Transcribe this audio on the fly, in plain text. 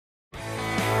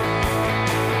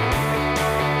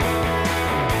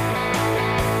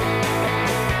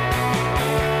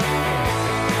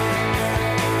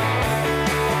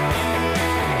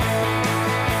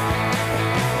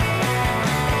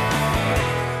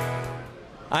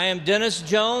I am Dennis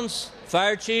Jones,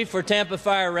 Fire Chief for Tampa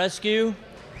Fire Rescue.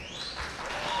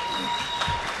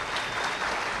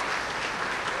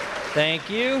 Thank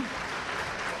you.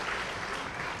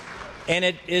 And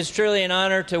it is truly an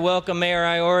honor to welcome Mayor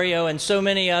Iorio and so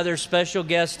many other special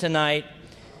guests tonight.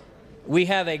 We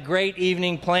have a great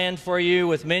evening planned for you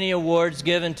with many awards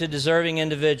given to deserving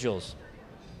individuals.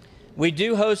 We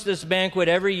do host this banquet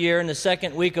every year in the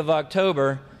second week of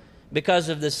October because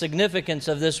of the significance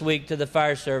of this week to the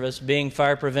fire service being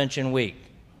Fire Prevention Week.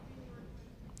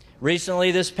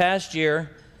 Recently, this past year,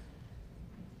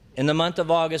 in the month of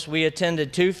August, we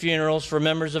attended 2 funerals for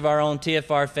members of our own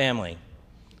TFR family.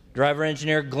 Driver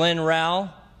Engineer Glen Rowell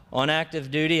on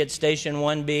active duty at Station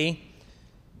 1B.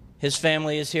 His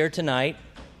family is here tonight,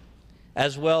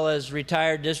 as well as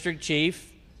retired District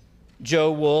Chief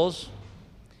Joe Wools,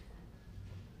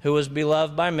 who was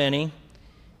beloved by many.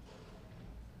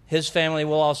 His family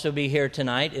will also be here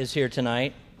tonight, is here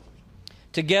tonight.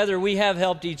 Together, we have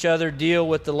helped each other deal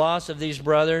with the loss of these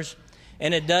brothers,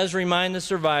 and it does remind the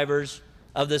survivors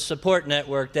of the support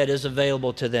network that is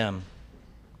available to them.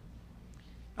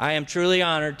 I am truly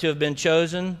honored to have been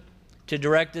chosen to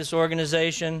direct this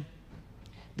organization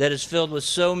that is filled with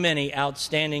so many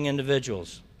outstanding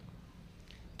individuals.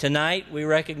 Tonight, we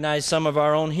recognize some of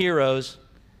our own heroes,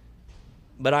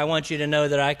 but I want you to know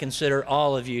that I consider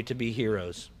all of you to be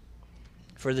heroes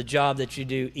for the job that you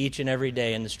do each and every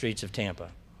day in the streets of Tampa.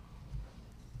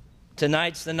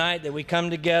 Tonight's the night that we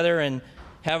come together and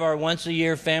have our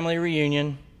once-a-year family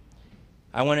reunion.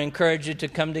 I want to encourage you to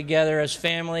come together as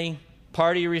family,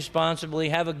 party responsibly,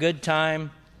 have a good time,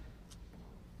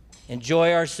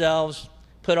 enjoy ourselves,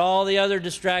 put all the other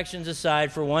distractions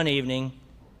aside for one evening,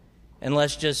 and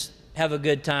let's just have a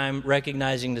good time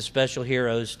recognizing the special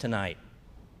heroes tonight.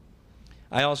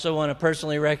 I also want to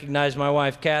personally recognize my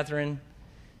wife, Catherine.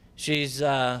 She's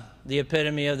the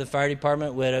epitome of the fire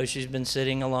department widow. She's been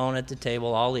sitting alone at the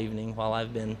table all evening while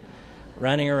I've been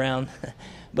running around.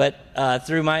 But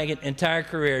through my entire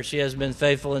career, she has been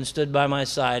faithful and stood by my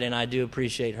side, and I do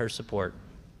appreciate her support.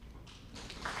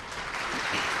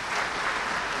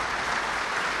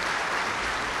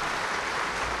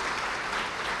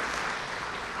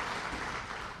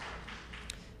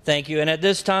 Thank you. And at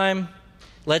this time,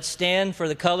 let's stand for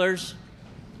the colors,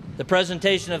 the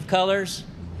presentation of colors,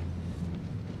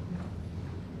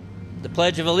 the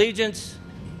Pledge of Allegiance,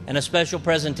 and a special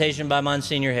presentation by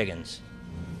Monsignor Higgins.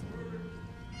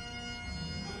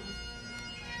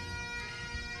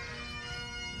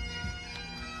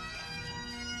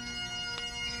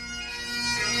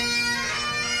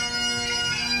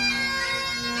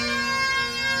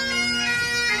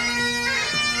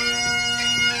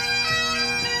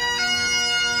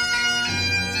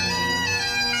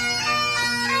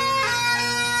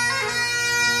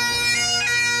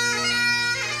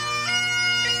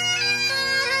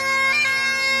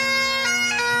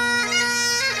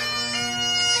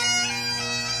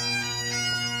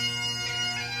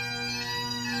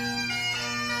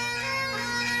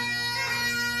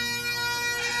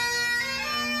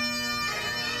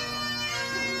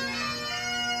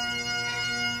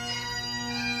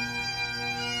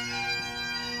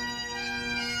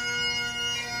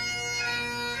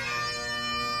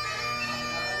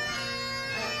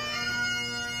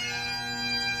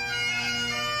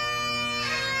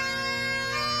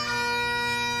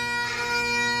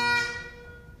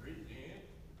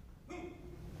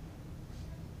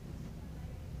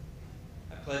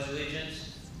 Pledge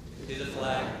allegiance to the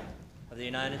flag of the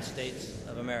United States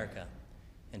of America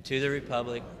and to the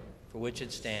republic for which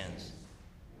it stands,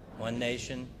 one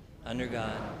nation, under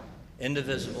God,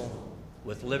 indivisible,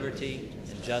 with liberty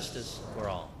and justice for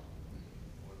all.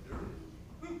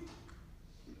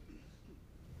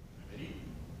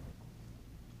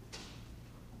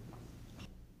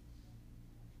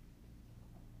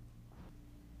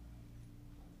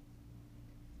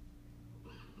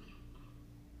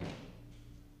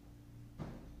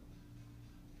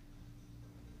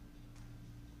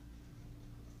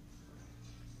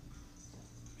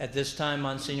 At this time,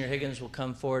 Monsignor Higgins will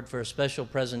come forward for a special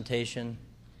presentation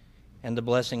and the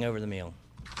blessing over the meal.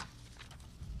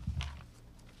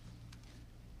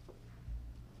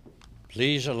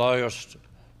 Please allow us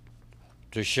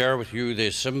to share with you the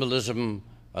symbolism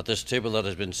at this table that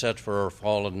has been set for our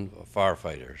fallen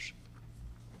firefighters.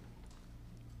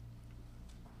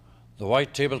 The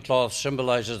white tablecloth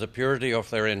symbolizes the purity of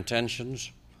their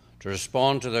intentions to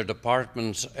respond to their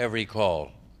department's every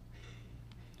call.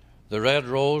 The red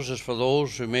rose is for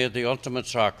those who made the ultimate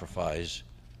sacrifice.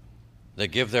 They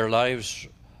give their lives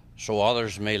so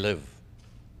others may live.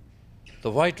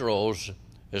 The white rose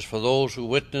is for those who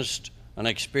witnessed and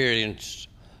experienced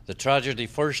the tragedy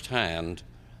firsthand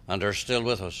and are still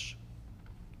with us.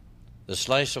 The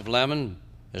slice of lemon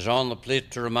is on the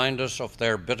plate to remind us of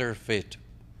their bitter fate.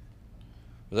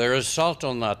 There is salt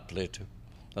on that plate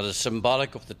that is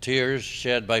symbolic of the tears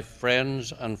shed by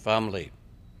friends and family.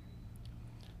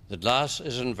 The glass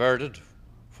is inverted,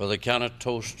 for they cannot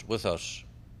toast with us.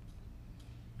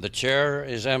 The chair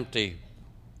is empty,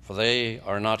 for they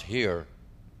are not here,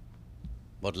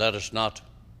 but let us not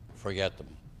forget them.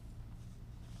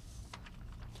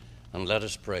 And let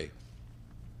us pray.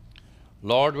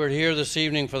 Lord, we're here this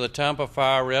evening for the Tampa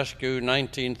Fire Rescue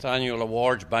 19th Annual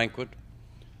Awards Banquet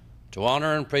to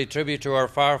honour and pay tribute to our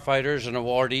firefighters and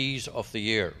awardees of the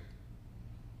year.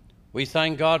 We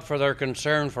thank God for their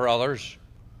concern for others,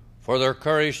 for their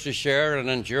courage to share and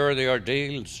endure the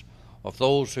ordeals of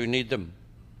those who need them,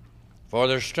 for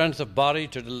their strength of body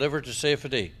to deliver to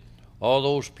safety all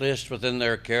those placed within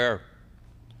their care,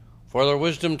 for their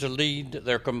wisdom to lead,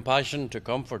 their compassion to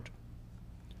comfort,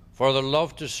 for their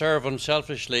love to serve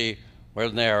unselfishly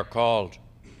when they are called.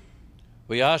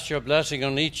 We ask your blessing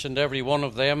on each and every one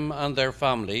of them and their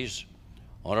families,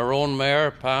 on our own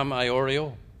Mayor, Pam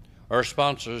Iorio, our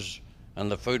sponsors,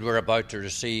 and the food we're about to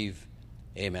receive.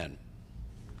 Amen.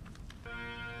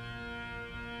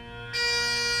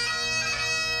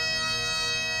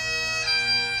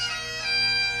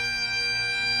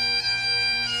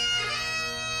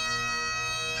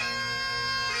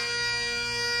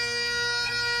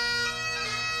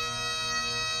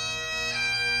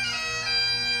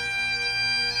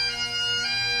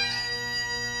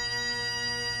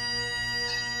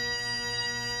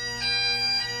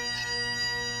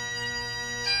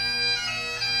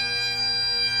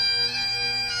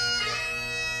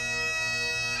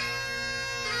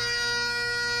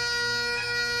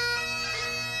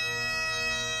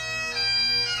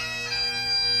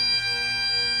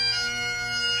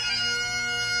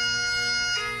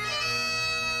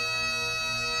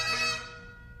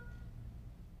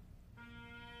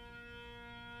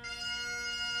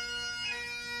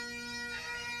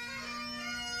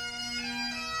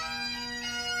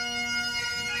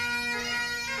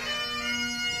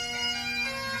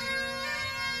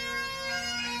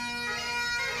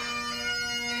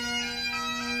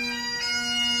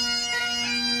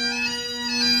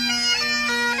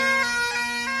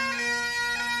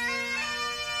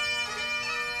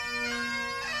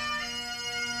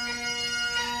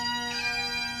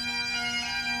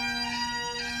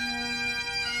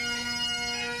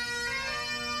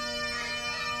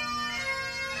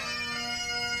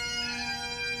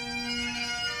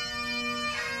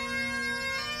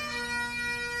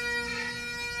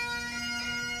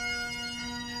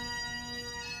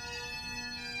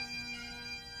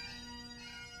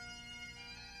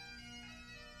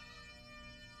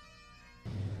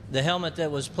 The helmet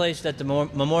that was placed at the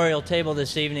memorial table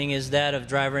this evening is that of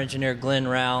driver engineer Glen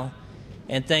Rowell,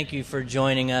 and thank you for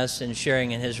joining us and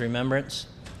sharing in his remembrance.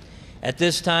 At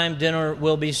this time, dinner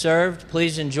will be served.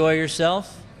 Please enjoy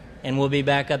yourself, and we'll be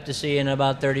back up to see you in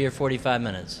about 30 or 45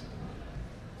 minutes.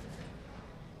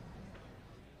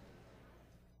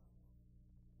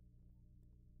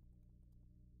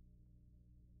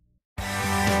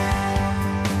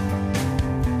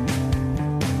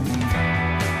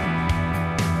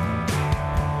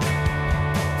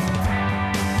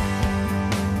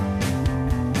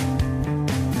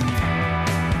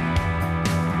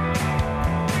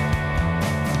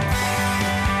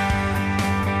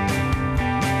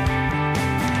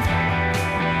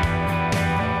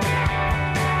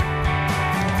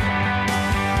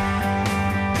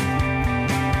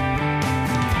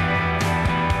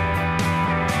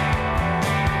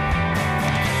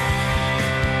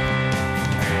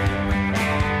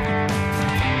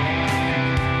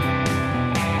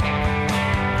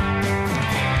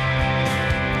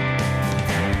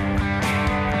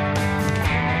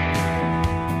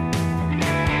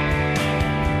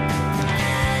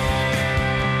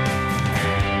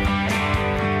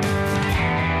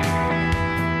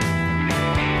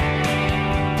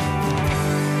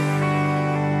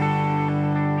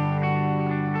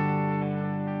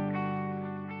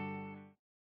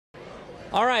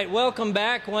 All right, welcome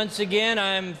back. Once again,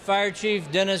 I'm Fire Chief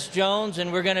Dennis Jones,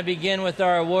 and we're going to begin with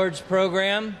our awards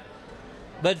program.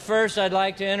 But first, I'd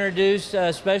like to introduce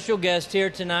a special guest here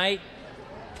tonight,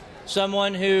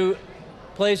 someone who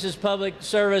places public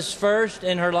service first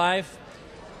in her life.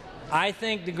 I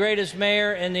think the greatest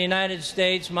mayor in the United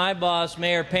States, my boss,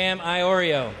 Mayor Pam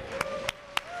Iorio.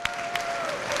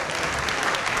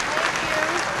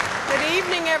 Thank you. Good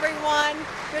evening, everyone.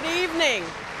 Good evening.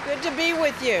 Good to be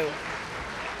with you.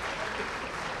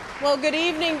 Well, good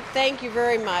evening. Thank you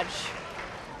very much.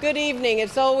 Good evening.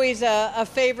 It's always a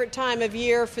favorite time of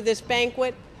year for this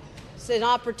banquet. It's an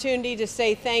opportunity to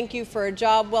say thank you for a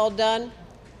job well done.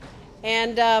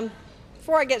 And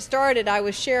before I get started, I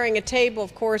was sharing a table,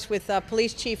 of course, with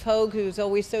Police Chief Hoedt, who's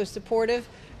always so supportive,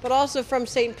 but also from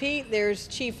St. Pete, there's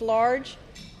Chief Large,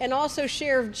 and also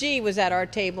Sheriff G was at our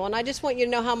table. And I just want you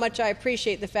to know how much I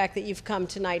appreciate the fact that you've come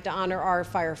tonight to honor our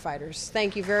firefighters.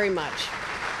 Thank you very much.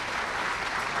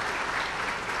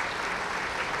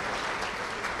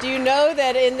 Do you know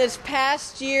that in this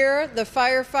past year, the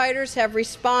firefighters have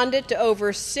responded to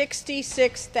over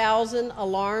 66,000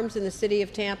 alarms in the city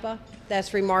of Tampa?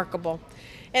 That's remarkable.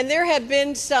 And there have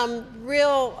been some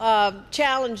real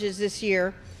challenges this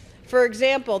year. For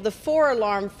example, the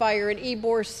 4-alarm fire in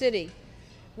Ybor City,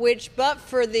 which, but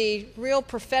for the real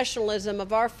professionalism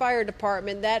of our fire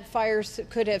department, that fire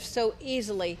could have so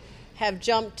easily have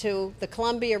jumped to the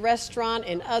Columbia restaurant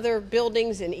and other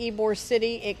buildings in Ybor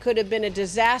City. It could have been a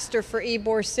disaster for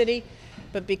Ybor City,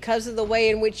 but because of the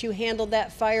way in which you handled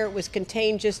that fire, it was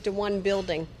contained just to one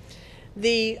building.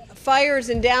 The fires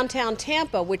in downtown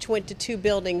Tampa, which went to 2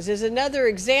 buildings, is another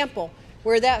example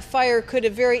where that fire could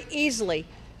have very easily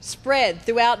spread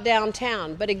throughout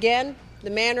downtown. But again,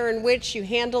 the manner in which you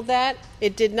handled that,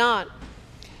 it did not.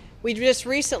 We just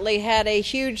recently had a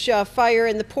huge fire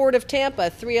in the Port of Tampa,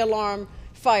 a 3-alarm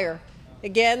fire.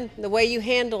 Again, the way you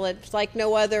handle it, it's like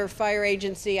no other fire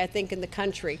agency, I think, in the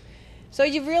country. So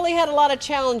you've really had a lot of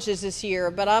challenges this year,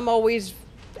 but I'm always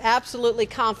absolutely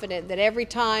confident that every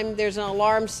time there's an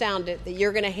alarm sounded, that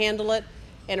you're going to handle it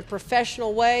in a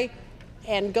professional way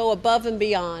and go above and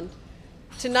beyond.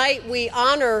 Tonight, we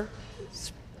honor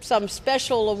some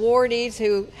special awardees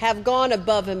who have gone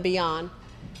above and beyond.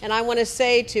 And I want to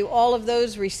say to all of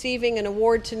those receiving an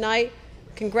award tonight,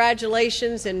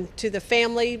 congratulations, and to the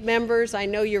family members, I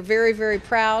know you're very, very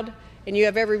proud, and you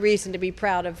have every reason to be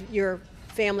proud of your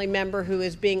family member who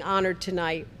is being honored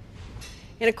tonight.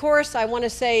 And of course, I want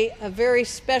to say a very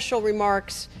special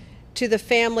remarks to the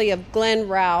family of Glen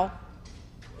Rowell.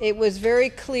 It was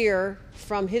very clear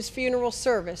from his funeral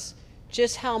service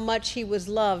just how much he was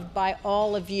loved by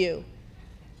all of you.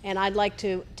 And I'd like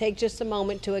to take just a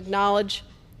moment to acknowledge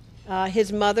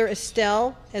his mother,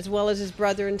 Estelle, as well as his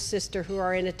brother and sister who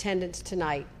are in attendance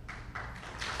tonight.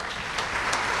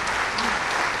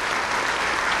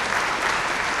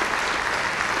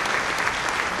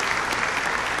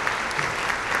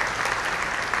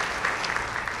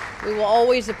 We will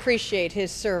always appreciate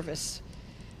his service.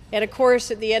 And of course,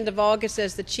 at the end of August,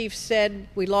 as the chief said,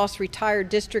 we lost retired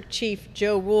District Chief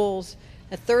Joe Rules,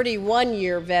 a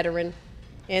 31-year veteran.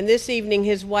 And this evening,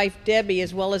 his wife, Debbie,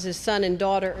 as well as his son and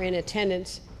daughter are in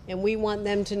attendance, and we want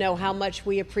them to know how much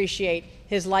we appreciate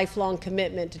his lifelong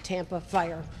commitment to Tampa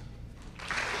Fire.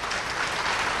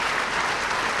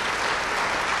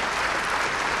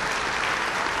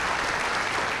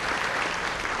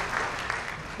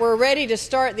 We're ready to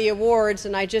start the awards,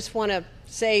 and I just want to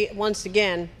say once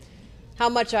again how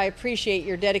much I appreciate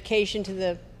your dedication to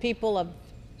the people of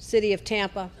the City of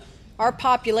Tampa. Our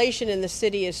population in the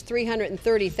city is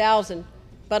 330,000,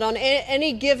 but on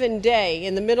any given day,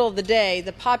 in the middle of the day,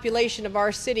 the population of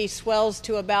our city swells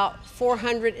to about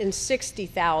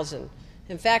 460,000.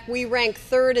 In fact, we rank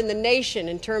 3rd in the nation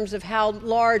in terms of how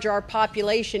large our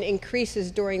population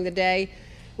increases during the day.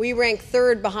 We rank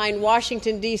 3rd behind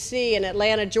Washington, D.C. and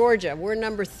Atlanta, Georgia. We're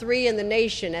number 3 in the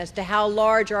nation as to how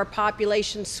large our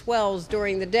population swells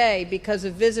during the day because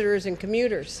of visitors and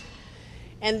commuters.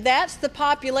 And that's the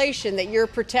population that you're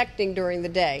protecting during the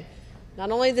day.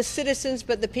 Not only the citizens,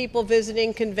 but the people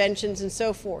visiting conventions and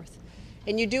so forth.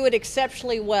 And you do it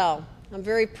exceptionally well. I'm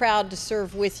very proud to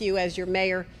serve with you as your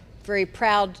mayor, very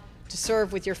proud to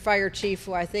serve with your fire chief,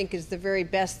 who I think is the very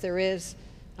best there is.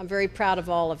 I'm very proud of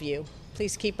all of you.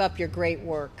 Please keep up your great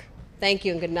work. Thank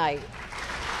you and good night.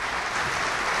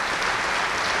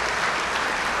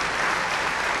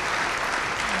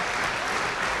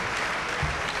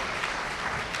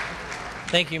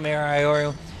 Thank you, Mayor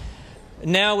Iorio.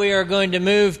 Now we are going to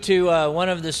move to one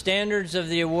of the standards of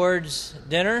the awards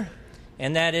dinner,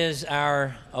 and that is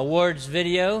our awards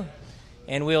video.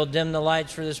 And we'll dim the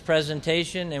lights for this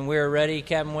presentation, and we're ready,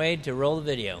 Captain Wade, to roll the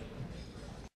video.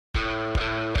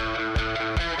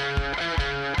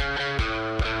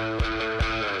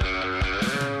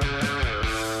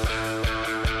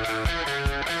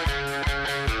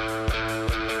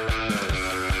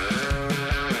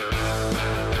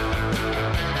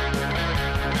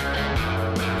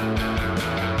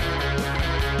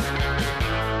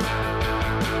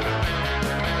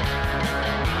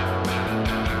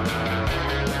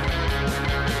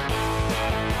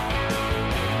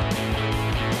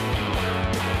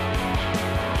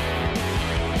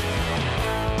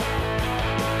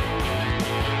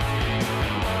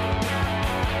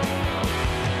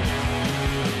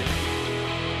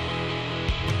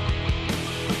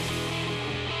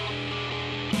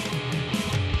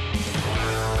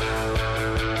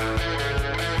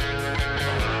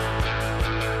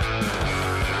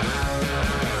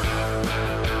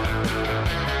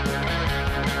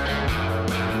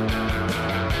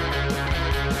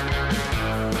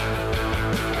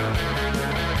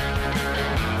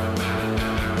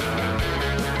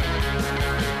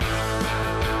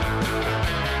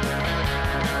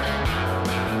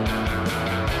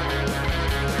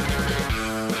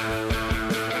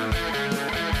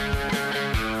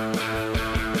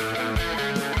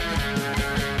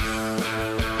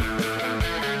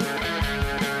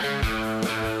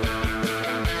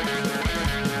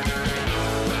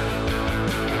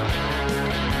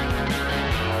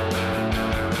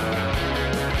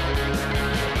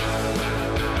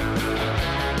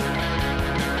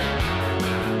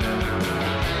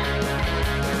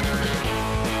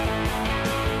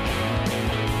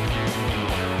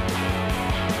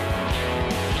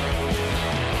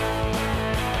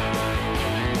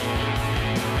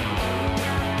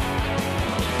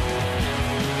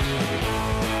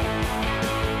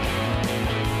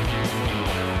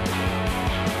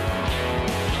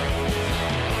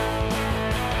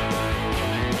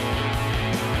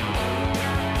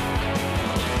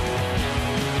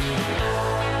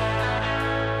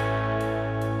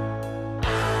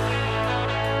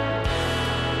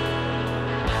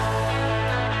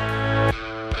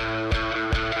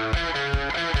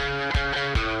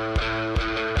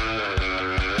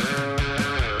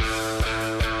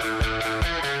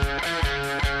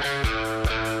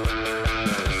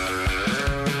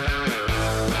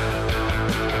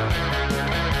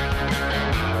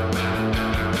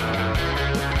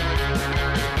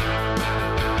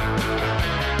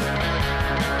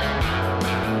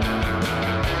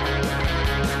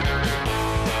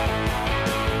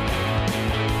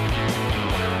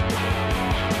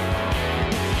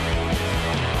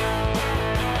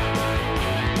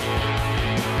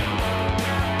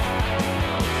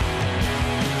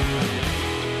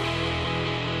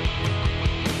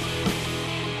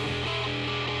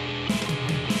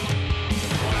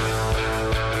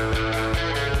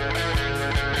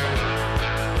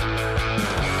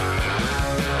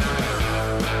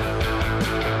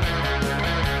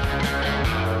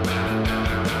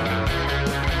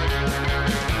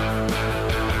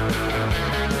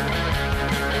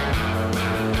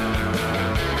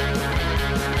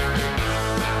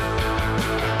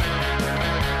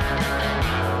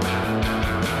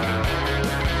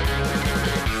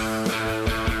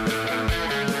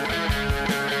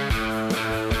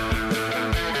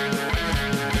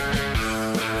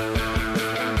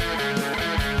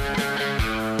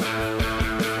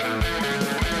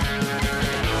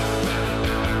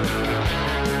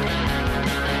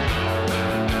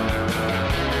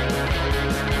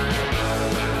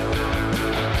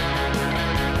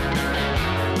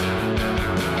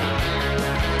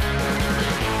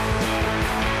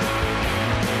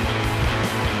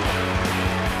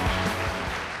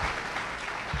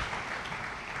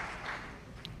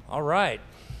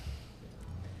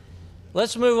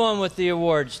 Let's move on with the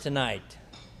awards tonight.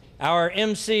 Our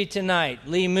MC tonight,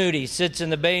 Leigh Moody, sits in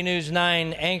the Bay News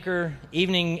 9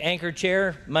 evening anchor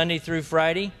chair Monday through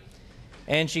Friday,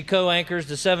 and she co-anchors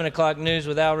the 7 o'clock news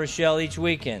with Al Rochelle each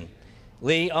weekend.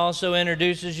 Leigh also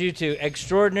introduces you to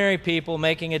extraordinary people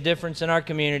making a difference in our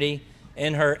community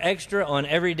in her Extra on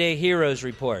Everyday Heroes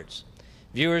reports.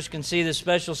 Viewers can see the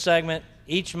special segment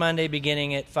each Monday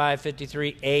beginning at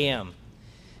 5:53 a.m.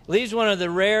 Leigh's one of the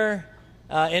rare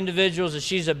individuals that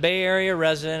she's a Bay Area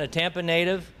resident, a Tampa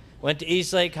native, went to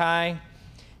Eastlake High,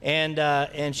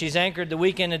 and she's anchored the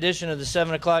weekend edition of the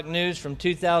 7 o'clock news from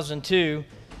 2002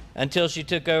 until she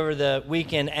took over the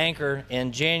weekend anchor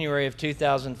in January of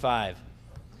 2005.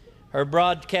 Her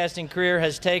broadcasting career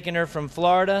has taken her from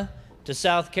Florida to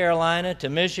South Carolina to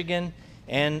Michigan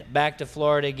and back to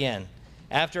Florida again.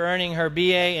 After earning her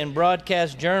BA in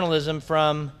broadcast journalism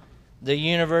from the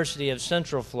University of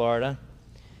Central Florida,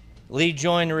 Leigh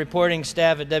joined the reporting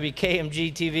staff at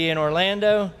WKMG-TV in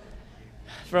Orlando.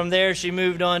 From there, she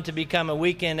moved on to become a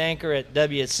weekend anchor at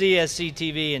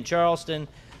WCSC-TV in Charleston,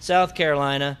 South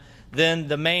Carolina, then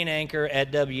the main anchor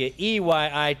at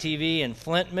WEYI-TV in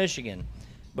Flint, Michigan,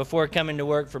 before coming to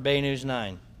work for Bay News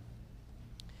 9.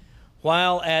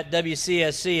 While at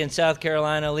WCSC in South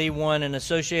Carolina, Leigh won an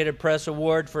Associated Press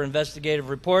Award for investigative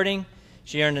reporting.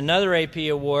 She earned another AP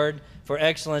award for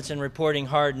excellence in reporting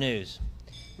hard news.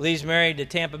 Leigh's married to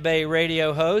Tampa Bay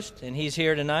radio host, and he's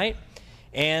here tonight,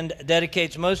 and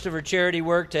dedicates most of her charity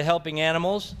work to helping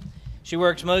animals. She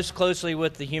works most closely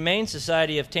with the Humane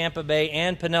Society of Tampa Bay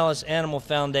and Pinellas Animal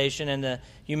Foundation and the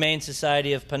Humane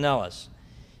Society of Pinellas.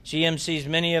 She emcees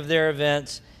many of their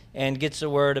events and gets the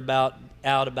word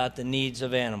out about the needs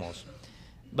of animals.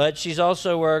 But she's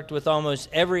also worked with almost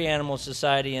every animal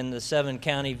society in the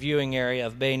 7-county viewing area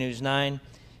of Bay News 9,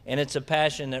 and it's a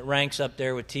passion that ranks up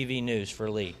there with TV news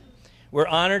for Leigh. We're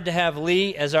honored to have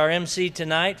Leigh as our MC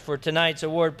tonight for tonight's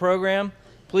award program.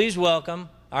 Please welcome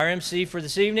our MC for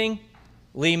this evening,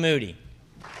 Leigh Moody.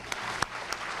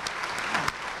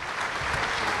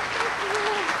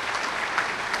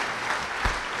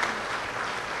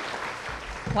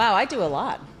 Wow, I do a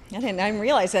lot. I didn't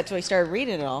realize that until we started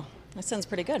reading it all. That sounds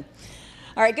pretty good.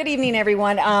 All right, good evening,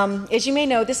 everyone. As you may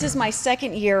know, this is my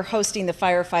second year hosting the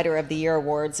Firefighter of the Year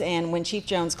Awards, and when Chief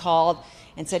Jones called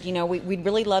and said, you know, we'd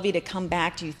really love you to come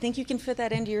back, do you think you can fit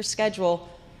that into your schedule?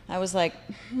 I was like,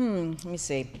 let me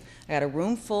see. I got a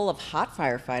room full of hot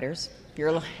firefighters.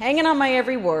 You're hanging on my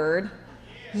every word.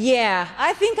 Yeah,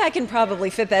 I think I can probably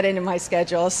fit that into my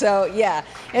schedule. So, yeah,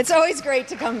 it's always great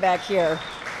to come back here.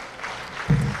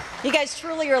 You guys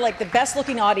truly are like the best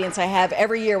looking audience I have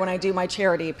every year when I do my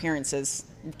charity appearances.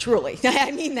 Truly.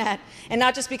 I mean that. And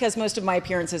not just because most of my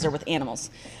appearances are with animals.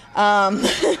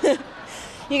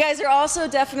 You guys are also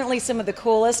definitely some of the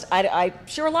coolest. I'm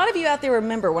sure a lot of you out there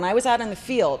remember when I was out in the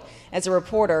field as a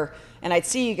reporter and I'd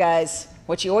see you guys,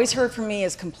 what you always heard from me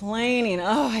is complaining,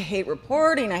 oh, I hate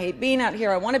reporting, I hate being out here,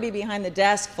 I want to be behind the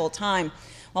desk full time.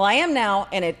 Well, I am now,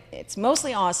 and it's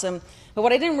mostly awesome. But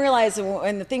what I didn't realize,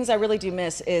 and the things I really do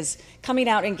miss, is coming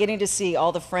out and getting to see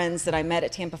all the friends that I met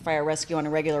at Tampa Fire Rescue on a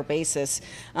regular basis.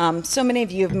 So many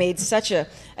of you have made such an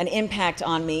impact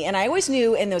on me. And I always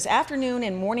knew in those afternoon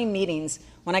and morning meetings,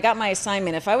 when I got my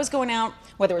assignment, if I was going out,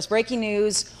 whether it was breaking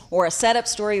news or a setup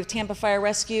story of Tampa Fire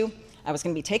Rescue, I was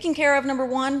going to be taken care of, number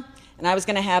one, and I was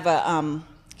going to have a,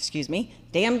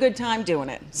 damn good time doing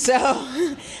it. So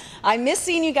I miss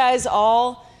seeing you guys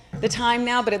all the time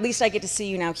now, but at least I get to see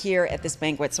you now here at this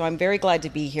banquet, so I'm very glad to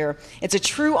be here. It's a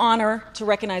true honor to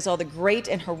recognize all the great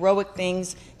and heroic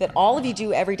things that all of you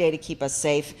do every day to keep us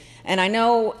safe. And I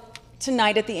know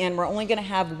tonight at the end we're only going to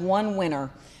have one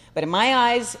winner, but in my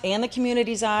eyes and the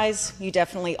community's eyes, you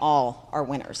definitely all are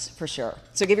winners, for sure.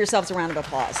 So give yourselves a round of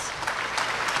applause.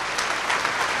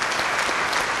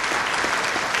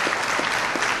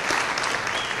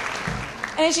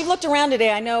 And as you've looked around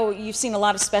today, I know you've seen a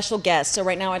lot of special guests. So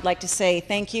right now I'd like to say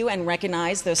thank you and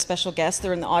recognize those special guests that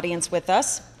are in the audience with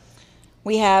us.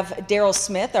 We have Daryl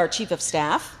Smith, our Chief of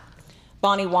Staff,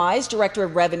 Bonnie Wise, Director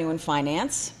of Revenue and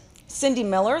Finance, Cindy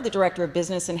Miller, the Director of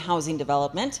Business and Housing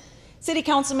Development, City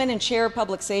Councilman and Chair of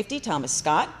Public Safety, Thomas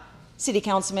Scott, City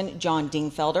Councilman John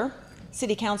Dingfelder,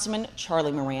 City Councilman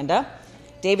Charlie Miranda,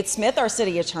 David Smith, our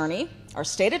City Attorney, our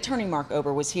State Attorney Mark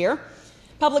Ober was here,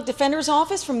 Public Defender's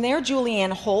Office from there,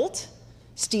 Julianne Hoedt,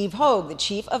 Steve Hoedt, the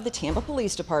Chief of the Tampa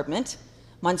Police Department,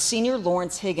 Monsignor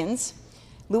Lawrence Higgins,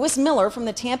 Lewis Miller from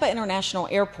the Tampa International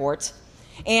Airport,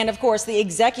 and of course the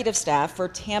executive staff for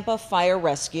Tampa Fire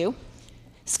Rescue,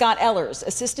 Scott Ellers,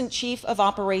 Assistant Chief of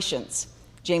Operations,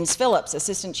 James Phillips,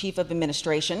 Assistant Chief of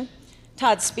Administration,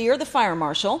 Todd Spear, the Fire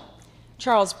Marshal,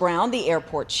 Charles Brown, the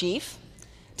Airport Chief,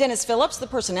 Dennis Phillips, the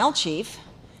Personnel Chief,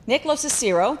 Nick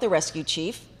Losicero, the Rescue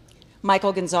Chief,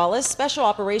 Michael Gonzalez, Special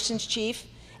Operations Chief,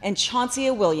 and Chauncey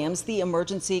Williams, the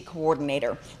Emergency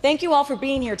Coordinator. Thank you all for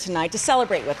being here tonight to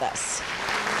celebrate with us.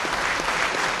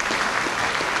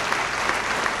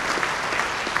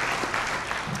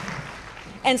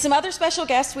 And some other special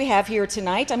guests we have here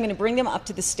tonight. I'm going to bring them up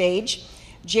to the stage.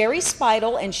 Jerry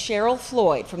Spital and Cheryl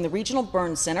Floyd from the Regional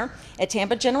Burn Center at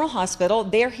Tampa General Hospital.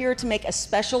 They're here to make a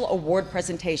special award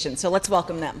presentation, so let's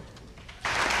welcome them.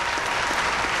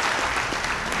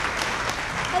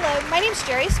 Hello, my name is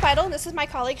Jerry Spital, and this is my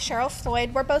colleague Cheryl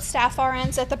Floyd. We're both staff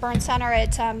RNs at the Burn Center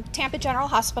at Tampa General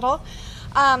Hospital.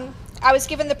 I was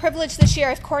given the privilege this year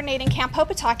of coordinating Camp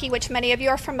Hoedt, which many of you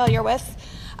are familiar with.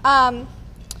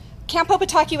 Camp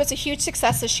Hoedt was a huge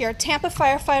success this year. Tampa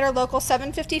Firefighter Local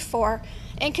 754,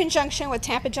 in conjunction with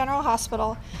Tampa General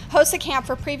Hospital, hosts a camp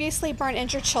for previously burn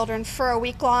injured children for a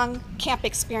week-long camp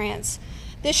experience.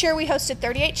 This year we hosted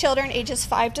 38 children ages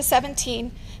 5 to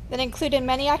 17 that included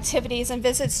many activities and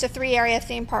visits to 3 area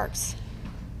theme parks.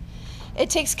 It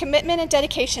takes commitment and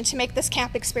dedication to make this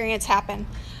camp experience happen.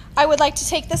 I would like to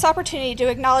take this opportunity to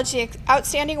acknowledge the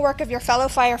outstanding work of your fellow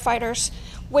firefighters,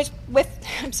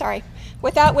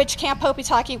 without which Camp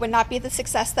Hoedt would not be the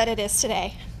success that it is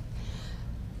today.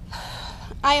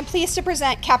 I am pleased to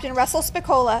present Captain Russell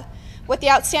Spicola with the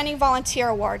Outstanding Volunteer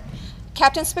Award.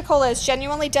 Captain Spicola is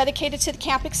genuinely dedicated to the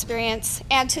camp experience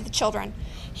and to the children.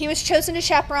 He was chosen to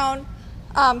chaperone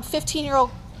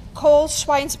 15-year-old Cole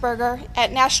Schweinsberger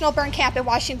at National Burn Camp in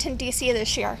Washington, D.C.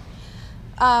 this year.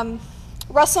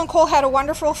 Russell and Cole had a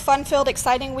wonderful, fun-filled,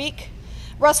 exciting week.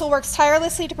 Russell works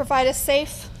tirelessly to provide a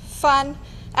safe, fun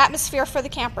atmosphere for the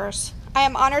campers. I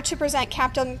am honored to present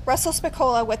Captain Russell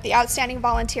Spicola with the Outstanding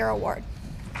Volunteer Award.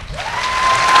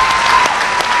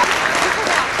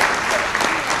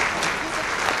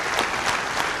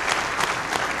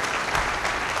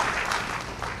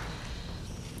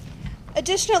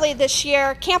 Additionally, this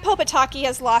year, Camp Hoedt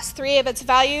has lost 3 of its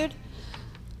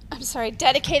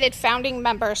dedicated founding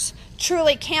members.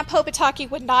 Truly, Camp Hoedt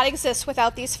would not exist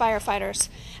without these firefighters.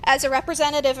 As a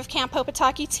representative of Camp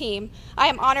Hoedt team, I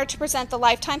am honored to present the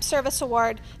Lifetime Service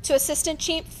Award to Assistant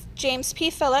Chief James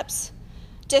P. Phillips,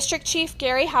 District Chief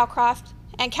Gary Howcroft,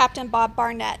 and Captain Bob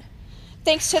Barnett.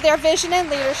 Thanks to their vision and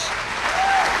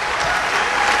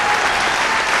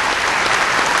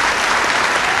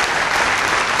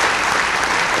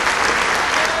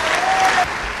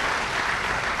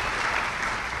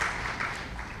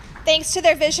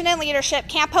leadership,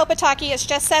 Camp Hoedt has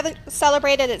just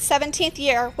celebrated its 17th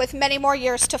year with many more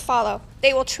years to follow.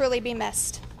 They will truly be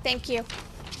missed. Thank you.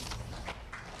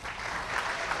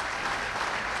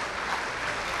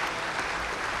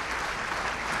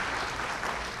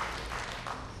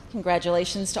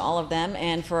 Congratulations to all of them,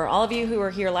 and for all of you who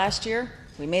were here last year,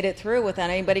 we made it through without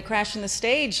anybody crashing the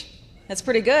stage. That's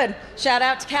pretty good. Shout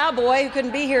out to Cowboy, who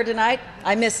couldn't be here tonight.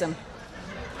 I miss him.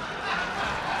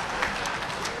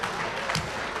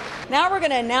 Now we're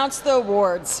going to announce the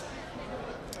awards.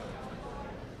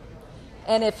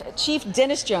 And if Chief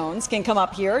Dennis Jones can come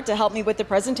up here to help me with the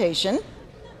presentation,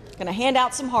 I'm going to hand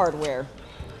out some hardware.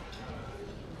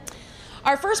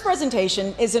 Our first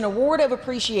presentation is an award of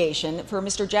appreciation for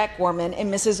Mr. Jack Gorman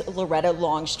and Mrs. Loretta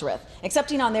Longstreth.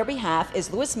 Accepting on their behalf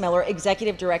is Lewis Miller,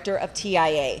 Executive Director of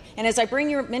TIA. And as I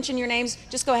mention your names,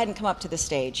 just go ahead and come up to the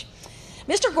stage.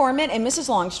 Mr. Gorman and Mrs.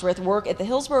 Longstreth work at the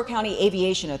Hillsborough County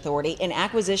Aviation Authority in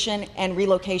Acquisition and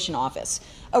Relocation Office.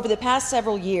 Over the past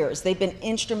several years, they've been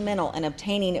instrumental in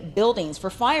obtaining buildings for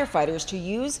firefighters to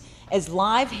use as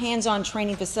live hands-on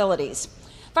training facilities.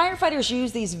 Firefighters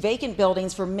use these vacant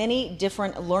buildings for many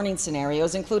different learning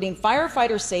scenarios, including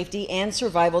firefighter safety and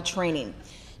survival training.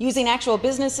 Using actual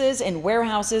businesses and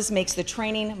warehouses makes the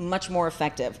training much more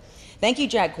effective. Thank you,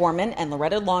 Jack Gorman and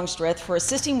Loretta Longstreth, for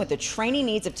assisting with the training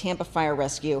needs of Tampa Fire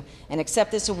Rescue, and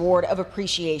accept this award of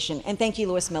appreciation. And thank you,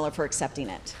 Lewis Miller, for accepting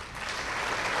it.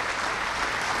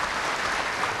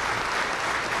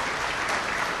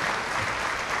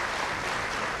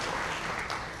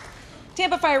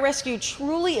 Tampa Fire Rescue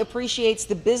truly appreciates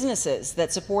the businesses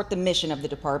that support the mission of the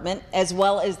department, as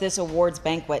well as this awards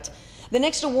banquet. The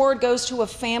next award goes to a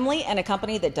family and a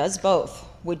company that does both.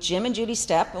 Would Jim and Judy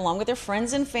Stepp, along with their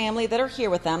friends and family that are here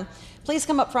with them, please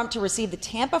come up front to receive the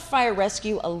Tampa Fire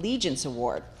Rescue Allegiance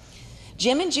Award.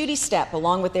 Jim and Judy Stepp,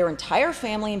 along with their entire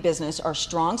family and business, are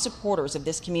strong supporters of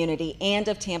this community and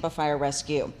of Tampa Fire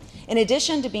Rescue. In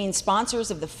addition to being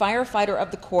sponsors of the Firefighter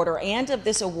of the Quarter and of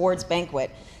this awards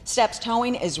banquet, Stepp's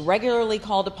Towing is regularly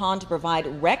called upon to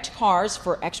provide wrecked cars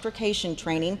for extrication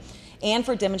training and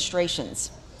for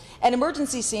demonstrations. At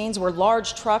emergency scenes where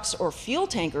large trucks or fuel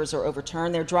tankers are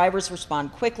overturned, their drivers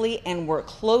respond quickly and work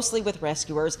closely with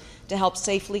rescuers to help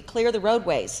safely clear the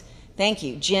roadways. Thank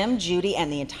you, Jim, Judy,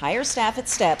 and the entire staff at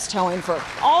Steps Towing for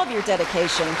all of your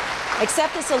dedication.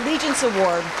 Accept this Allegiance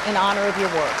Award in honor of your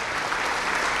work.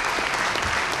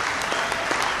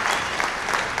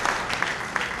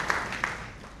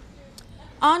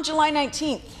 On July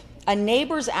 19th, a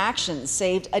neighbor's actions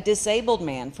saved a disabled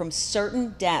man from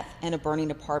certain death in a burning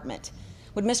apartment.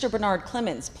 Would Mr. Bernard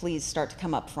Clemens please start to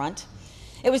come up front?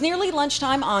 It was nearly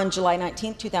lunchtime on July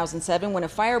 19, 2007, when a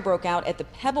fire broke out at the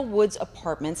Pebble Woods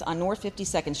Apartments on North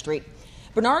 52nd Street.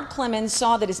 Bernard Clemens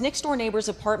saw that his next-door neighbor's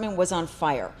apartment was on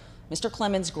fire. Mr.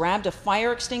 Clemens grabbed a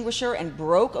fire extinguisher and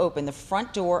broke open the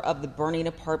front door of the burning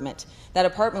apartment. That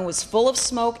apartment was full of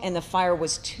smoke, and the fire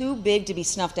was too big to be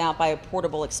snuffed out by a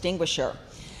portable extinguisher.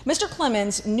 Mr.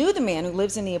 Clemens knew the man who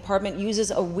lives in the apartment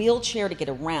uses a wheelchair to get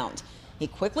around. He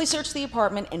quickly searched the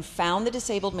apartment and found the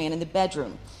disabled man in the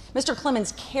bedroom. Mr.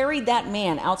 Clemens carried that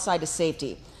man outside to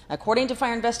safety. According to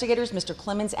fire investigators, Mr.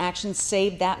 Clemens' actions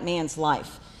saved that man's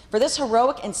life. For this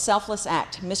heroic and selfless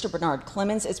act, Mr. Bernard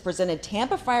Clemens is presented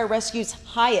Tampa Fire Rescue's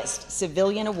highest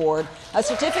civilian award, a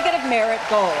Certificate of Merit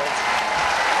Gold.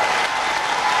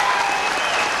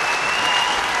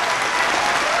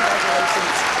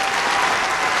 Congratulations.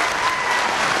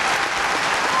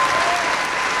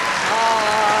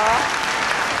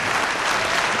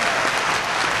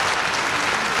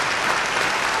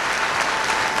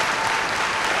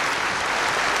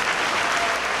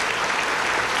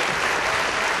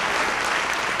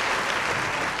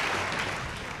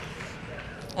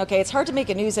 Okay, it's hard to make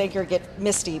a news anchor get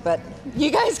misty, but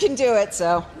you guys can do it,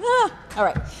 so. All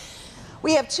right.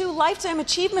 We have 2 Lifetime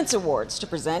Achievements Awards to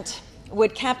present.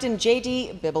 Would Captain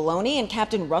J.D. Bibiloni and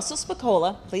Captain Russell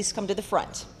Spicola please come to the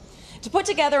front? To put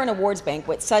together an awards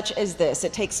banquet such as this,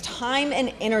 it takes time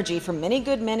and energy from many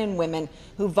good men and women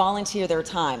who volunteer their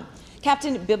time.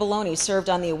 Captain Bibiloni served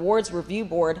on the awards review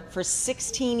board for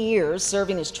 16 years,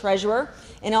 serving as treasurer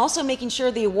and also making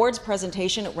sure the awards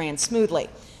presentation ran smoothly.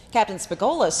 Captain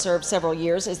Spicola served several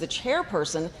years as the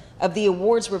chairperson of the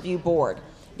awards review board.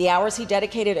 The hours he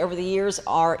dedicated over the years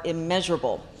are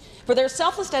immeasurable. For their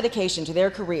selfless dedication to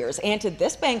their careers and to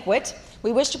this banquet,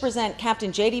 we wish to present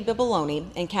Captain J.D.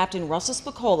 Bibiloni and Captain Russell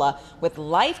Spicola with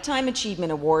Lifetime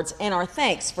Achievement Awards and our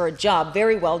thanks for a job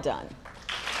very well done.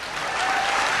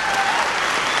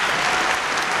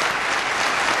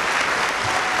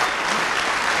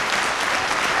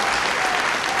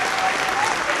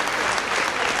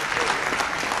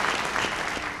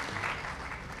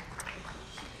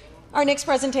 Our next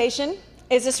presentation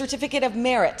is a Certificate of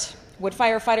Merit. Would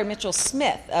Firefighter Mitchell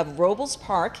Smith of Robles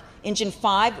Park, Engine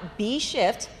 5 B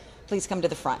shift, please come to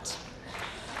the front.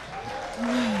 He's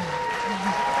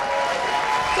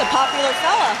a popular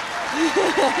fella.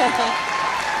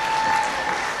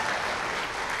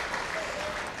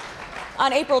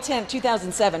 On April 10,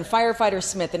 2007, Firefighter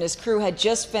Smith and his crew had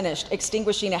just finished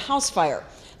extinguishing a house fire.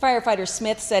 Firefighter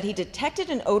Smith said he detected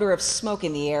an odor of smoke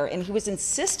in the air, and he was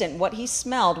insistent what he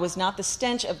smelled was not the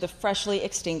stench of the freshly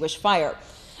extinguished fire.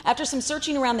 After some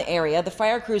searching around the area, the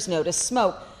fire crews noticed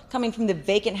smoke coming from the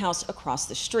vacant house across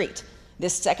the street.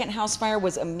 This second house fire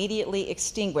was immediately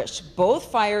extinguished.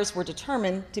 Both fires were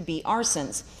determined to be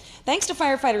arsons. Thanks to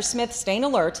Firefighter Smith staying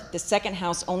alert, the second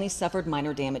house only suffered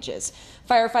minor damages.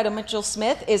 Firefighter Mitchell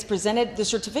Smith is presented the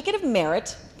Certificate of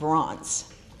Merit, Bronze.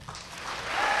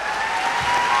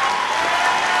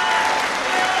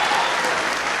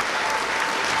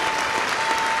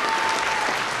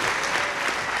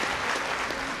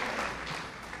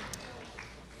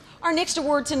 Our next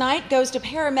award tonight goes to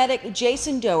paramedic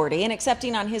Jason Dougherty, and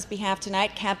accepting on his behalf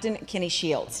tonight, Captain Kenny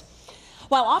Shields.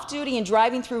 While off duty and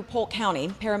driving through Polk County,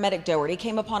 paramedic Dougherty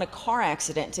came upon a car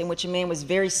accident in which a man was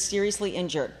very seriously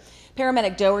injured.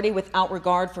 Paramedic Dougherty, without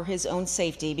regard for his own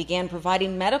safety, began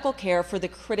providing medical care for the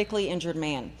critically injured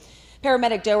man.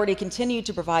 Paramedic Dougherty continued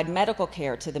to provide medical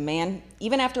care to the man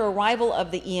even after arrival of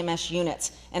the EMS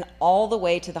units and all the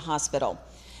way to the hospital.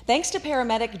 Thanks to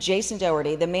paramedic Jason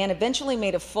Dougherty, the man eventually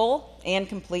made a full and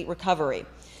complete recovery.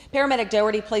 Paramedic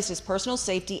Dougherty placed his personal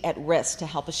safety at risk to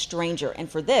help a stranger, and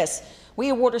for this, we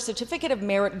award a Certificate of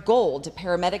Merit Gold to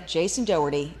paramedic Jason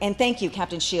Dougherty, and thank you,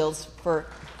 Captain Shields, for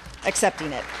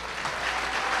accepting it.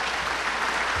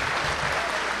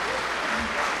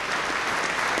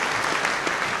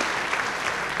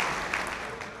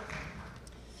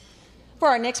 For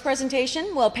our next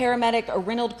presentation, will paramedic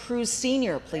Renald Cruz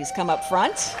Sr. please come up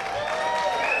front?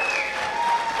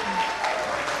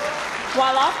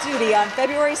 While off duty on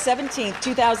February 17,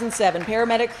 2007,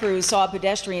 paramedic Cruz saw a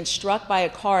pedestrian struck by a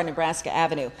car on Nebraska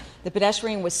Avenue. The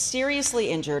pedestrian was seriously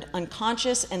injured,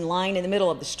 unconscious, and lying in the middle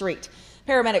of the street.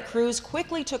 Paramedic Cruz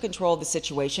quickly took control of the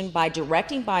situation by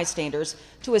directing bystanders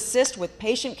to assist with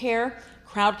patient care,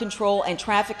 crowd control, and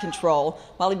traffic control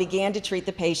while he began to treat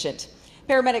the patient.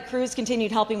 Paramedic Cruz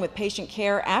continued helping with patient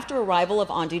care after arrival of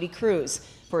on-duty Cruz.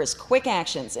 For his quick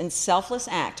actions and selfless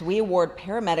act, we award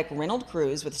paramedic Renald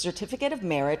Cruz with a Certificate of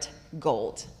Merit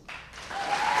Gold.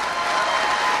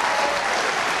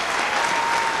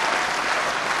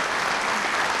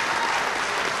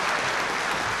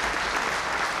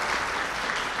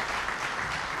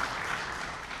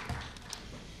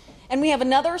 And we have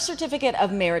another Certificate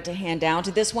of Merit to hand down,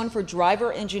 to this one for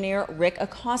driver engineer Rick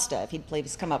Acosta. If he'd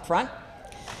please come up front.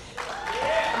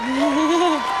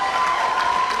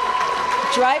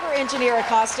 Driver engineer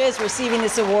Acosta is receiving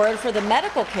this award for the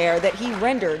medical care that he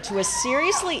rendered to a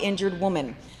seriously injured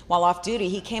woman. While off duty,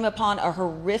 he came upon a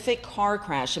horrific car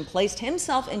crash and placed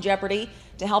himself in jeopardy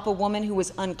to help a woman who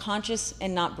was unconscious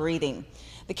and not breathing.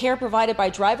 The care provided by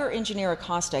driver engineer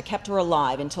Acosta kept her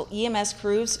alive until EMS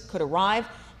crews could arrive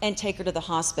and take her to the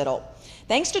hospital.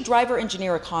 Thanks to driver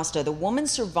engineer Acosta, the woman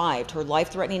survived her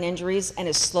life-threatening injuries and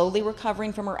is slowly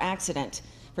recovering from her accident.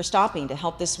 For stopping to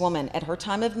help this woman at her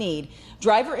time of need,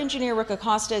 driver engineer Rick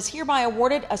Acosta is hereby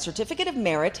awarded a Certificate of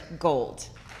Merit Gold.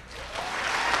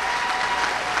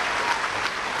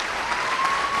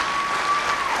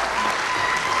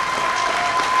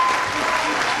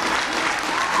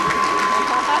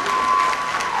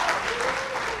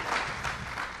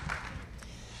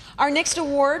 Our next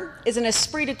award is an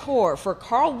esprit de corps for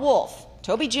Karl Wolf,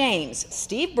 Toby James,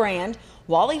 Steve Brand,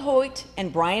 Wally Hoedt,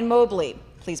 and Brian Mobley.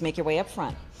 Please make your way up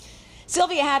front.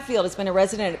 Sylvia Hatfield has been a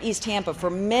resident of East Tampa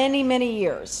for many, many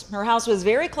years. Her house was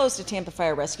very close to Tampa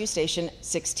Fire Rescue Station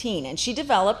 16, and she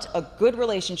developed a good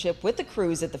relationship with the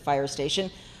crews at the fire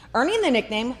station, earning the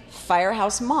nickname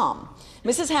Firehouse Mom.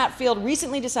 Mrs. Hatfield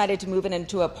recently decided to move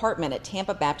into an apartment at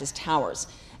Tampa Baptist Towers.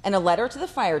 In a letter to the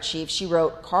fire chief, she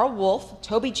wrote, Karl Wolf,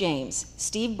 Toby James,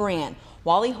 Steve Brand,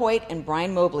 Wally Hoedt, and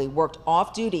Brian Mobley worked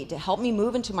off duty to help me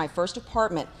move into my first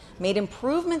apartment, made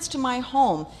improvements to my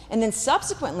home, and then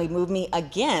subsequently moved me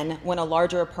again when a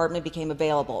larger apartment became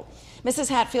available. Mrs.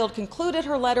 Hatfield concluded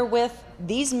her letter with,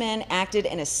 these men acted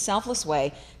in a selfless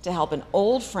way to help an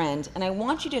old friend, and I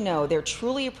want you to know they're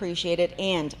truly appreciated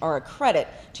and are a credit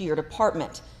to your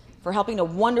department. For helping a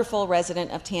wonderful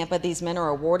resident of Tampa, these men are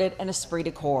awarded an esprit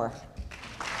de corps.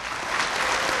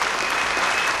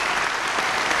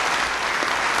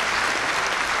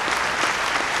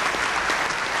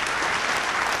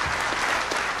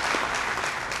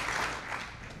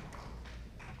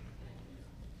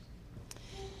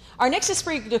 Our next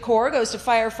esprit de corps goes to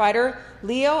firefighter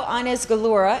Leo Inez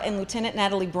Galura and Lieutenant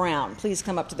Natalie Brown. Please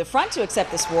come up to the front to accept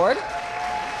this award.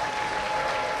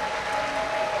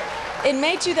 In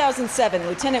May 2007,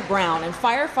 Lieutenant Brown and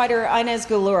firefighter Inez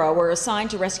Galura were assigned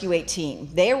to Rescue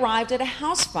 18. They arrived at a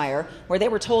house fire where they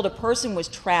were told a person was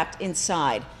trapped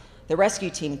inside. The rescue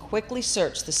team quickly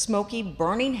searched the smoky,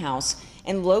 burning house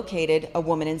and located a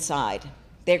woman inside.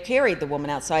 They carried the woman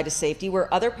outside to safety,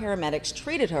 where other paramedics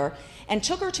treated her and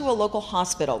took her to a local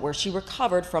hospital where she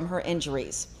recovered from her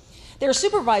injuries. Their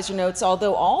supervisor notes,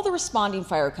 although all the responding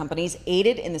fire companies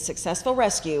aided in the successful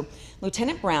rescue,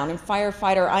 Lieutenant Brown and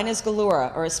firefighter Inez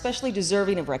Galura are especially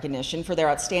deserving of recognition for their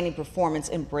outstanding performance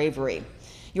and bravery.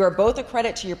 You are both a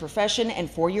credit to your profession and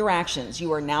for your actions.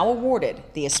 You are now awarded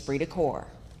the Esprit de Corps.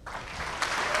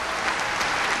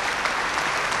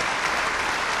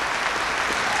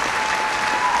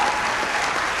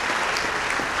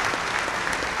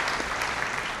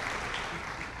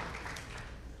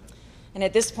 And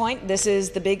at this point, this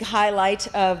is the big highlight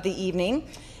of the evening.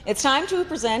 It's time to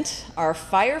present our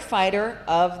Firefighter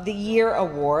of the Year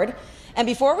Award. And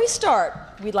before we start,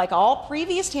 we'd like all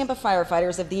previous Tampa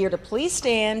firefighters of the year to please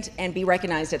stand and be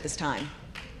recognized at this time.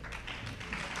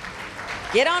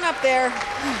 Get on up there.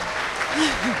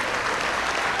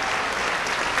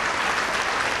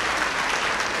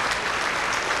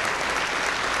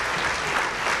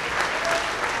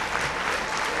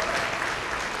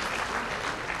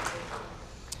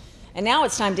 And now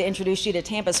it's time to introduce you to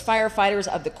Tampa's Firefighters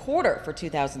of the Quarter for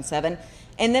 2007,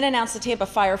 and then announce the Tampa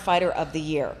Firefighter of the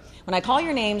Year. When I call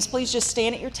your names, please just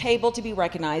stand at your table to be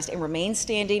recognized and remain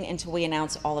standing until we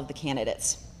announce all of the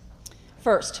candidates.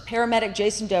 First, paramedic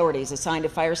Jason Dougherty is assigned to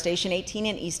Fire Station 18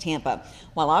 in East Tampa.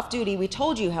 While off duty, we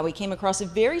told you how he came across a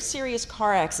very serious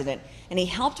car accident, and he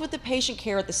helped with the patient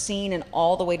care at the scene and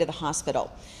all the way to the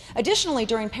hospital. Additionally,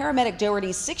 during paramedic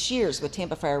Dougherty's 6 years with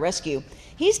Tampa Fire Rescue,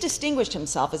 he's distinguished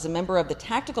himself as a member of the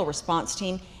tactical response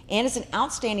team and as an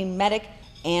outstanding medic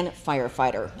and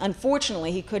firefighter.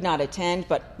 Unfortunately, he could not attend,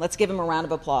 but let's give him a round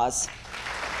of applause.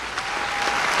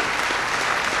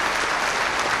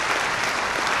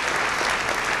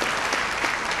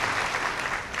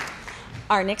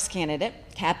 Our next candidate,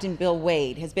 Captain Bill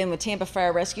Wade, has been with Tampa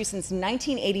Fire Rescue since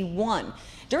 1981.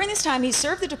 During this time, he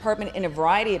served the department in a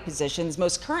variety of positions,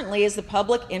 most currently as the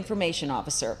Public Information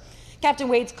Officer. Captain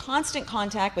Wade's constant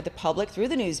contact with the public through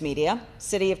the news media,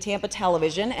 City of Tampa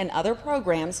Television, and other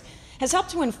programs has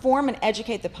helped to inform and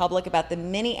educate the public about the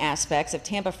many aspects of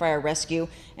Tampa Fire Rescue,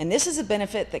 and this is a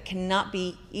benefit that cannot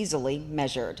be easily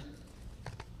measured.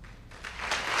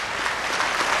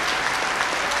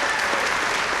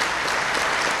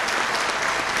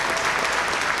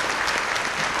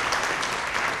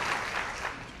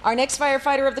 Our next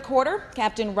firefighter of the quarter,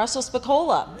 Captain Russell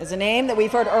Spicola, is a name that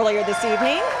we've heard earlier this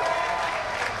evening.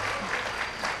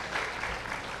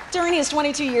 During his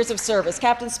 22 years of service,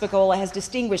 Captain Spicola has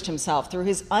distinguished himself through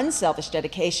his unselfish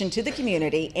dedication to the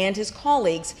community and his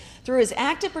colleagues through his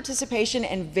active participation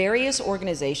in various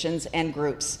organizations and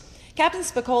groups. Captain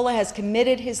Spicola has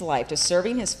committed his life to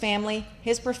serving his family,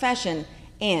 his profession,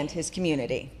 and his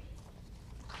community.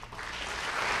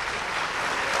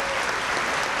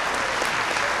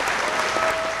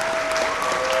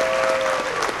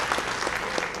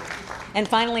 And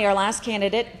finally, our last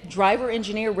candidate, driver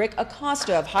engineer Rick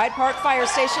Acosta of Hyde Park Fire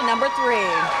Station number 3.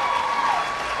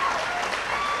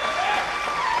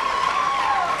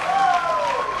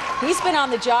 He's been on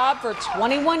the job for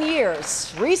 21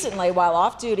 years. Recently, while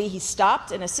off duty, he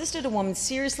stopped and assisted a woman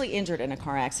seriously injured in a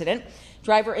car accident.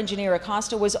 Driver engineer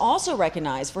Acosta was also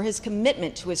recognized for his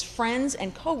commitment to his friends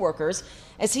and co-workers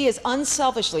as he has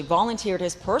unselfishly volunteered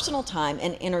his personal time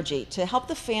and energy to help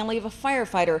the family of a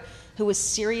firefighter who was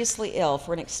seriously ill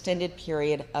for an extended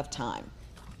period of time.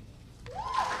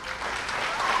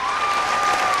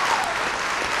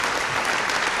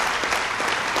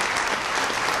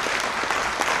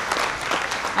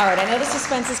 All right, I know the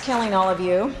suspense is killing all of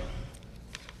you.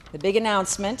 The big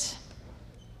announcement.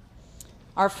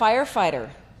 Our firefighter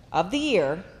of the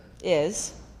year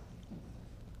is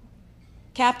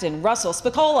Captain Russell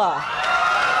Spicola.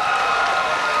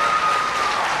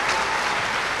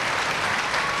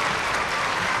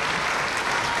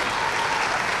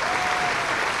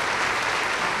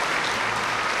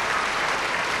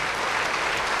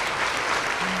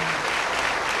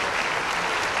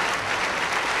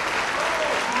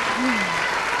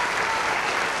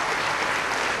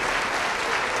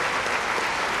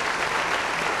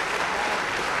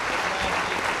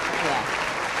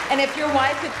 And if your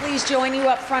wife could please join you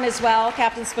up front as well,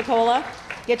 Captain Spicola,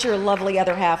 get your lovely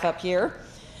other half up here.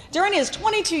 During his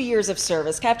 22 years of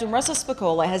service, Captain Russell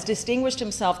Spicola has distinguished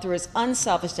himself through his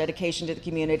unselfish dedication to the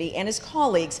community and his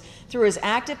colleagues through his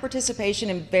active participation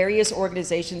in various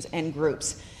organizations and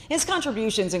groups. His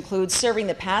contributions include serving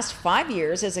the past 5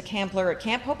 years as a campler at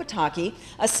Camp Hoedt,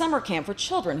 a summer camp for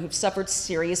children who've suffered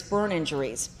serious burn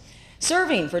injuries.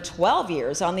 Serving for 12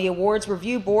 years on the Awards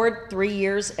Review Board, 3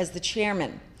 years as the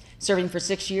chairman. Serving for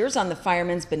 6 years on the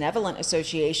Firemen's Benevolent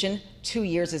Association, 2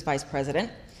 years as vice president.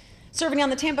 Serving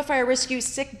on the Tampa Fire Rescue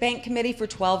Sick Bank Committee for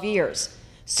 12 years.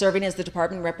 Serving as the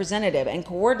department representative and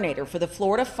coordinator for the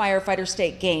Florida Firefighter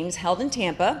State Games held in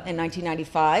Tampa in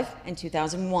 1995 and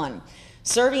 2001.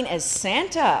 Serving as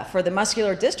Santa for the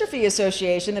Muscular Dystrophy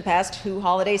Association the past 2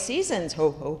 holiday seasons.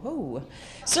 Ho, ho, ho.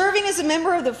 Serving as a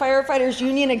member of the Firefighters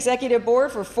Union Executive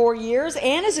Board for 4 years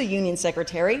and as a union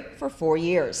secretary for 4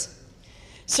 years.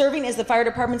 Serving as the fire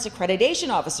department's accreditation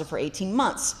officer for 18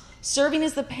 months, serving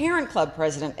as the parent club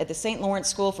president at the St. Lawrence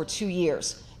School for 2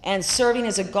 years, and serving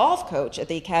as a golf coach at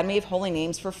the Academy of Holy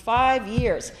Names for 5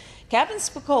 years. Captain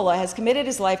Spicola has committed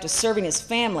his life to serving his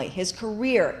family, his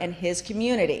career, and his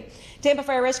community. Tampa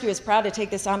Fire Rescue is proud to take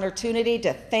this opportunity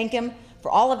to thank him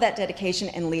for all of that dedication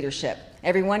and leadership.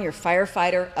 Everyone, your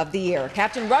firefighter of the year,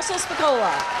 Captain Russell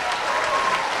Spicola.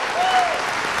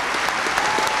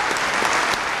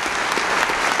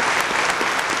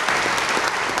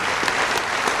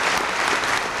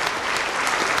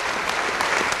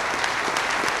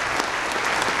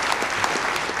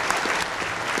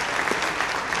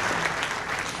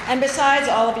 And besides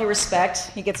all of your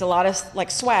respect, he gets a lot of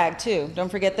swag too. Don't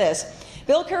forget this.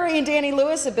 Bill Curry and Danny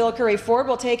Lewis of Bill Curry Ford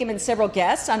will take him and several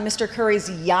guests on Mr. Curry's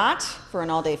yacht for an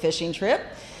all-day fishing trip.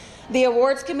 The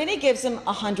awards committee gives them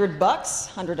 $100,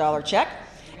 $100 check,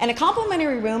 and a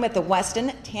complimentary room at the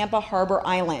Westin Tampa Harbor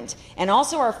Island. And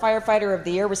also our Firefighter of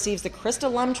the Year receives the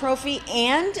Krista Lum Trophy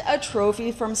and a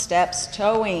trophy from Stepp's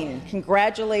Towing.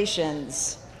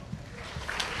 Congratulations.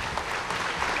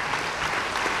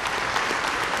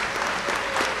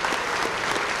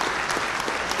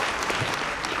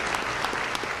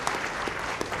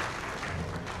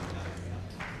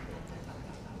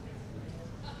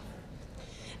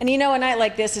 And you know, a night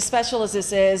like this, as special as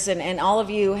this is, and all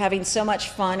of you having so much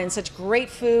fun and such great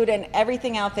food and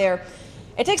everything out there,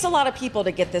 it takes a lot of people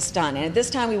to get this done. And at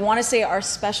this time, we want to say our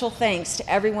special thanks to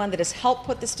everyone that has helped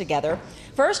put this together.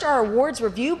 First, our Awards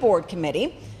Review Board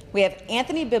Committee. We have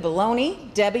Anthony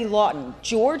Bibiloni, Debbie Lawton,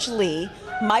 George Leigh,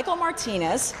 Michael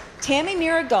Martinez, Tammy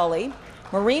Miragulli,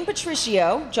 Maureen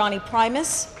Patricio, Johnny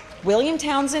Primus, William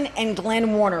Townsend, and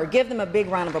Glenn Warner. Give them a big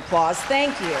round of applause.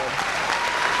 Thank you.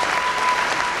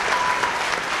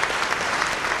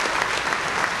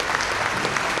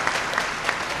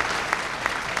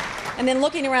 And then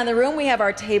looking around the room, we have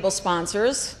our table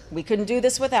sponsors. We couldn't do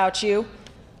this without you.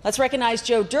 Let's recognize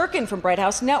Joe Durkin from Bright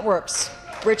House Networks,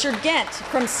 Richard Gent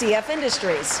from CF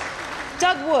Industries,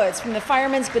 Doug Woods from the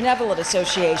Firemen's Benevolent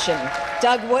Association.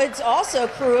 Doug Woods, also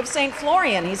crew of St.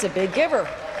 Florian. He's a big giver.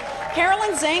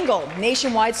 Carolyn Zangle,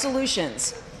 Nationwide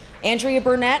Solutions. Andrea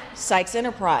Burnett, Sykes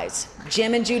Enterprise.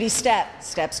 Jim and Judy Stepp,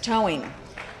 Stepp's Towing.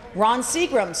 Ron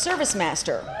Seagram, Service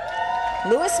Master.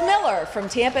 Lewis Miller from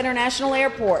Tampa International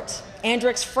Airport.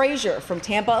 Andrix Frazier from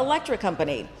Tampa Electric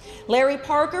Company. Larry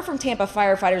Parker from Tampa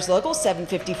Firefighters Local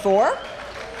 754.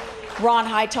 Ron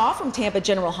Hightoff from Tampa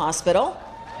General Hospital.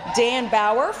 Dan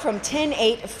Bauer from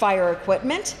 10-8 Fire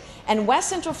Equipment. And West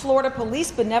Central Florida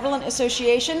Police Benevolent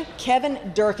Association,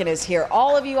 Kevin Durkin is here.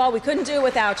 All of you all, we couldn't do it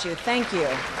without you. Thank you.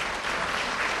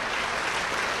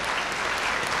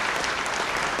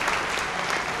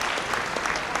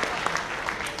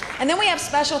 And then we have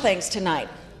special thanks tonight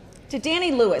to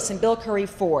Danny Lewis and Bill Curry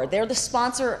Ford. They're the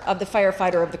sponsor of the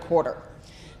Firefighter of the Quarter.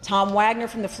 Tom Wagner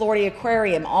from the Florida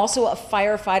Aquarium, also a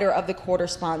Firefighter of the Quarter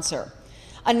sponsor.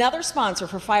 Another sponsor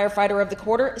for Firefighter of the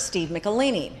Quarter, Steve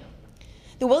Michelini.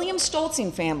 The William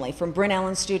Stolzing family from Bryn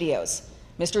Allen Studios.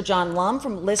 Mr. John Lum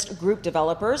from List Group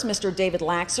Developers. Mr. David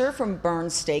Laxer from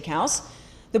Burns Steakhouse.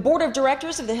 The Board of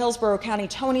Directors of the Hillsborough County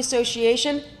Towing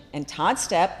Association. And Todd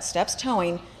Stepp, Stepp's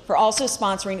Towing, for also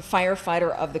sponsoring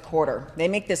Firefighter of the Quarter. They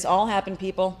make this all happen,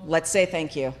 people. Let's say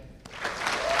thank you.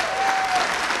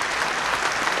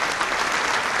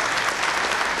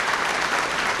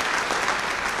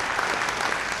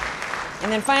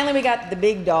 And then finally, we got the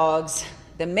big dogs,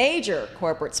 the major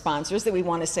corporate sponsors that we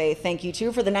want to say thank you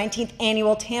to for the 19th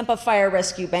Annual Tampa Fire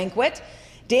Rescue Banquet.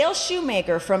 Dale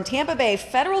Shoemaker from Tampa Bay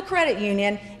Federal Credit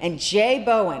Union and Jay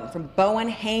Bowen from Bowen,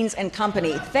 Haynes and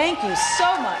Company. Thank you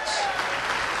so much.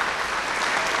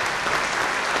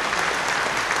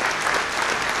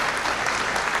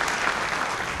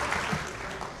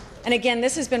 And again,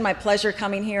 this has been my pleasure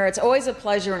coming here. It's always a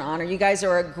pleasure and honor. You guys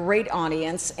are a great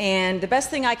audience. And the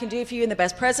best thing I can do for you and the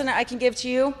best present I can give to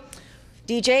you,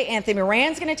 DJ Anthony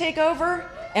Moran's going to take over,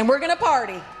 and we're going to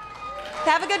party.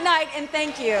 Have a good night, and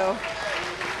thank you.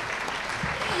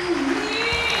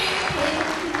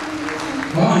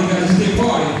 Wow, you guys, a big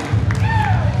party.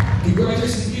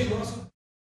 Congratulations.